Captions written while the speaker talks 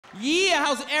Yeah,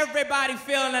 how's everybody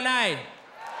feeling tonight?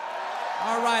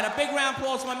 All right, a big round of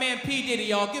applause for my man P. Diddy,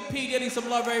 y'all. Give P. Diddy some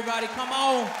love, everybody. Come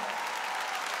on.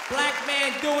 Black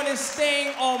man doing his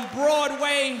thing on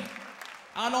Broadway.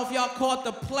 I don't know if y'all caught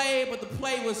the play, but the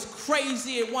play was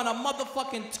crazy. It won a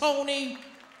motherfucking Tony.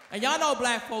 And y'all know,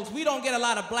 black folks, we don't get a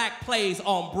lot of black plays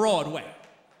on Broadway.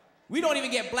 We don't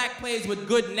even get black plays with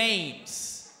good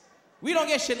names. We don't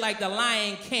get shit like The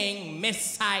Lion King, Miss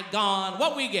Saigon.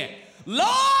 What we get?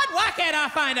 Lord, why can't I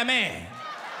find a man?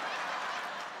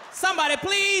 Somebody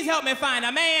please help me find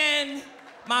a man.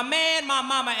 My man, my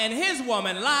mama, and his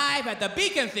woman live at the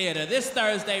Beacon Theater this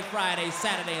Thursday, Friday,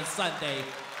 Saturday, and Sunday.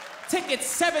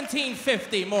 Tickets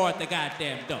 $17.50 more at the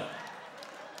goddamn door.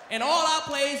 And all our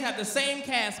plays have the same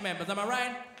cast members, am I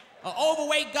right? An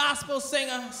overweight gospel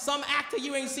singer, some actor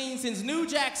you ain't seen since New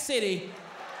Jack City,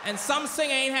 and some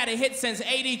singer ain't had a hit since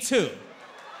 '82.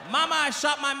 Mama, I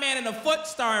Shot My Man in the Foot,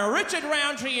 starring Richard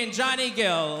Roundtree and Johnny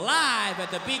Gill, live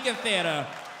at the Beacon Theater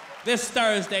this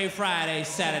Thursday, Friday,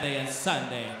 Saturday, and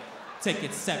Sunday.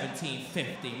 Tickets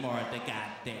 $17.50 more at the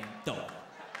goddamn door.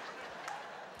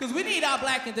 Because we need our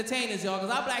black entertainers, y'all,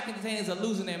 because our black entertainers are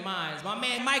losing their minds. My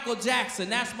man Michael Jackson,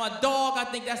 that's my dog. I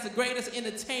think that's the greatest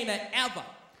entertainer ever.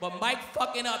 But Mike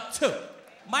fucking up too.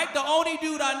 Mike, the only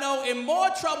dude I know in more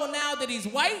trouble now that he's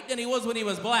white than he was when he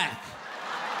was black.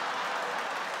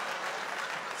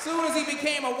 Soon as he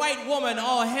became a white woman,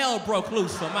 all hell broke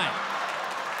loose for Mike.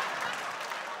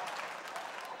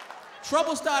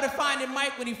 Trouble started finding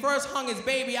Mike when he first hung his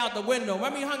baby out the window.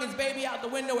 Remember he hung his baby out the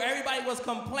window? Everybody was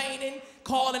complaining,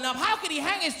 calling up. How could he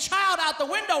hang his child out the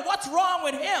window? What's wrong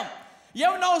with him? You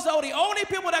ever notice though, the only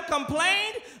people that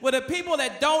complained were the people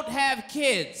that don't have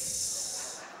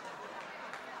kids.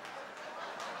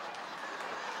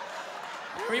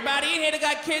 Everybody in here that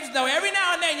got kids though, every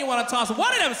now and then you want to toss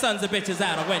one of them sons of bitches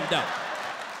out a window.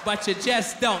 But you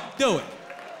just don't do it.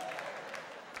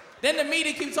 Then the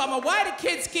media keeps talking about why the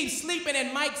kids keep sleeping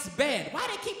in Mike's bed. Why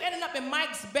they keep ending up in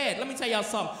Mike's bed? Let me tell y'all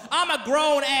something. I'm a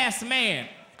grown-ass man.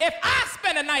 If I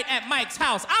spend a night at Mike's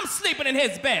house, I'm sleeping in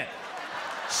his bed.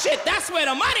 Shit, that's where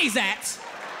the money's at.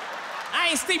 I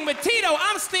ain't sleeping with Tito,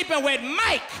 I'm sleeping with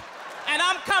Mike. And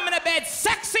I'm coming to bed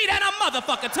sexy than a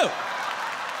motherfucker too.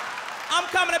 I'm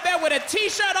coming to bed with a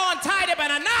t-shirt on tied up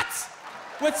in a knot,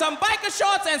 with some biker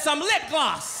shorts and some lip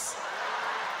gloss.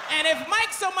 And if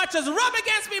Mike so much as rub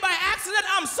against me by accident,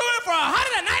 I'm suing for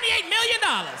 $198 million.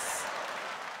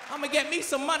 I'm gonna get me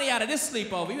some money out of this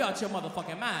sleepover. You out your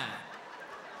motherfucking mind.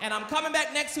 And I'm coming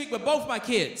back next week with both my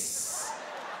kids.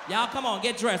 Y'all come on,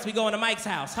 get dressed. We going to Mike's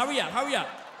house. Hurry up, hurry up.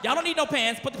 Y'all don't need no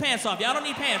pants. Put the pants off. Y'all don't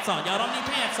need pants on. Y'all don't need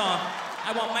pants on.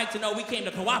 I want Mike to know we came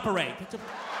to cooperate.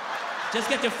 Just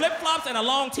get your flip-flops and a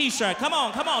long t-shirt. Come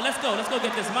on, let's go. Let's go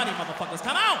get this money, motherfuckers.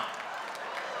 Come on.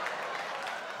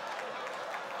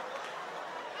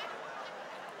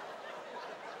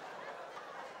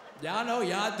 Y'all know,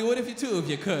 y'all do it if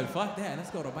you could. Fuck that. Let's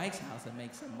go to Mike's house and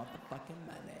make some motherfucking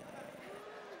money.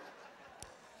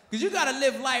 Because you gotta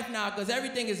live life now, because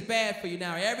everything is bad for you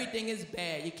now. Everything is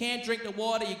bad. You can't drink the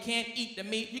water, you can't eat the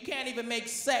meat, you can't even make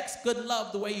sex, good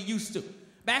love the way you used to.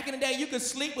 Back in the day, you could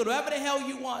sleep with whoever the hell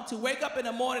you want to, wake up in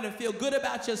the morning and feel good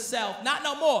about yourself. Not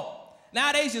no more.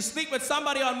 Nowadays, you sleep with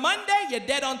somebody on Monday, you're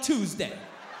dead on Tuesday.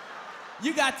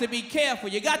 You got to be careful.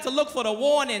 You got to look for the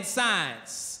warning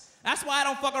signs. That's why I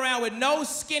don't fuck around with no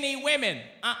skinny women.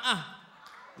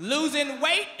 Losing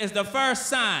weight is the first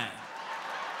sign.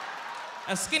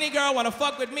 A skinny girl wanna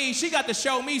fuck with me, she got to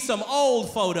show me some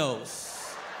old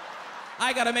photos.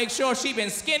 I gotta make sure she been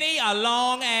skinny a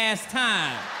long ass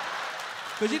time.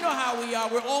 Because you know how we are,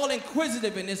 we're all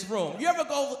inquisitive in this room. You ever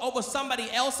go over somebody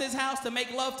else's house to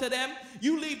make love to them?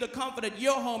 You leave the comfort at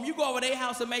your home, you go over their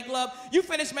house to make love, you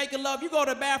finish making love, you go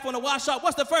to the bathroom to wash up,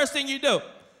 what's the first thing you do?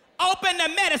 Open the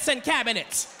medicine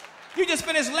cabinet. You just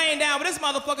finished laying down with this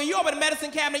motherfucker, you open the medicine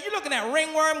cabinet, you're looking at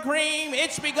ringworm cream,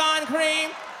 itch be gone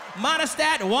cream,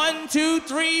 Monostat 1, 2,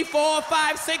 3, 4,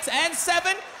 5, 6, and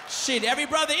 7. Shit, every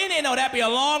brother in there know that'd be a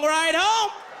long ride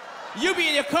home. You be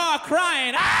in your car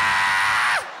crying,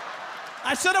 ah!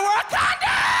 I should've worn a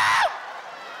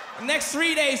condom! Next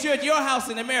 3 days, you're at your house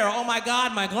in the mirror. Oh my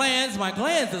God, my glands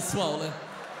are swollen.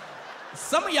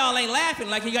 Some of y'all ain't laughing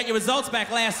like you got your results back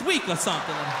last week or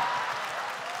something.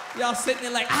 Y'all sitting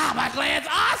there like, my glands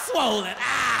are swollen,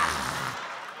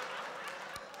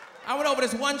 I went over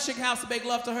this one chick house to make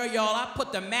love to her, y'all. I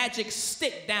put the magic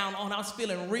stick down on her. I was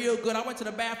feeling real good. I went to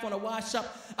the bathroom to wash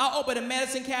up. I opened the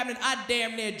medicine cabinet. I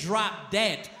damn near dropped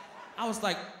dead. I was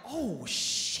like, oh,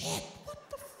 shit. What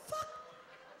the fuck?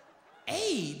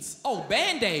 AIDS. Oh,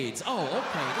 Band-Aids. Oh,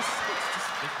 okay.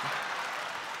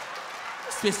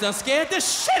 This bitch done scared the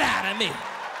shit out of me.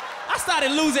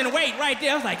 started losing weight right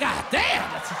there. I was like, God damn,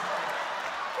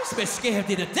 this bitch scared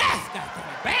me to death. God damn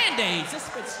it, Band-Aids. This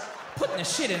bitch putting the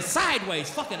shit in sideways,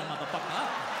 fucking a motherfucker up.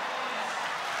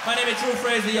 My name is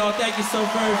Fraser, y'all. Thank you so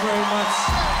very, very much.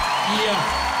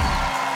 Yeah.